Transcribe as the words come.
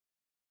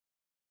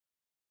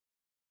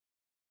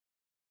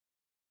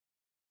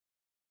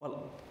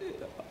Well,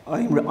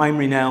 I'm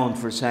renowned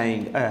for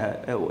saying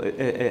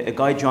a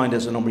guy joined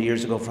us a number of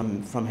years ago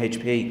from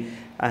HP,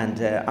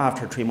 and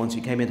after 3 months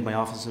he came into my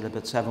office at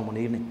about 7 one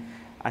evening,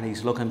 and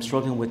he's, look, I'm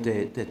struggling with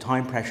the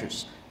time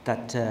pressures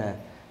that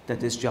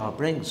this job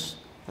brings.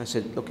 I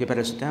said, look, you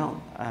better sit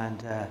down.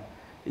 And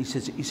he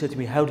said to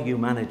me, how do you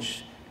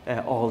manage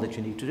all that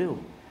you need to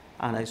do?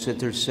 And I said,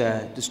 there's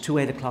 2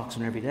 8 o'clocks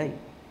in every day.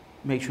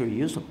 Make sure you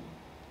use them.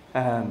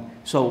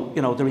 So,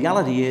 you know, the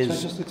reality is...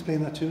 So just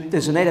explain that to me.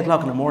 There's an 8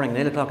 o'clock in the morning and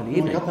 8 o'clock in the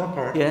evening. I got that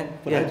part. Yeah.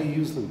 But how do you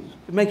use them?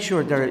 Make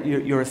sure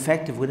you're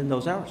effective within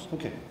those hours.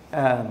 Okay.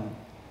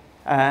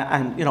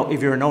 And, you know,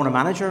 if you're an owner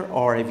manager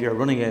or if you're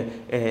running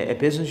a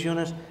business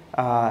unit,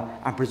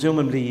 and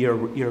presumably you're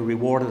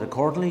rewarded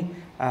accordingly.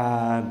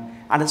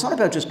 And it's not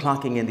about just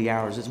clocking in the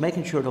hours, it's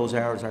making sure those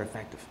hours are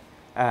effective.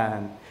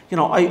 You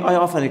know, I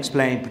often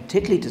explain,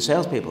 particularly to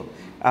salespeople,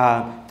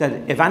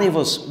 that if any of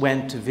us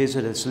went to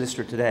visit a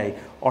solicitor today,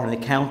 or an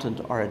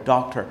accountant, or a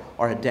doctor,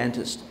 or a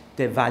dentist,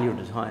 they value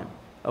the time.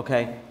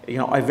 Okay? You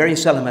know, I very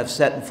seldom have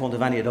sat in front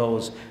of any of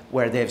those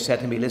where they've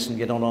said to me, listen,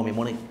 you don't owe me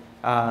money.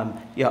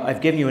 Yeah,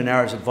 I've given you an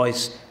hour's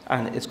advice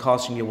and it's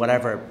costing you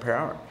whatever per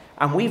hour.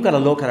 And we've got to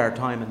look at our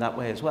time in that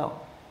way as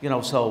well. You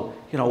know, so,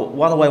 you know,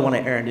 what do I want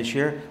to earn this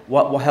year?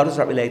 How does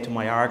that relate to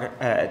my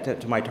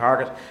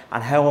target?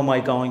 And how am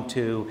I going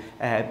to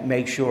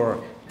make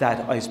sure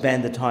that I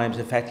spend the times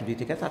effectively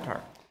to get that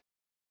target?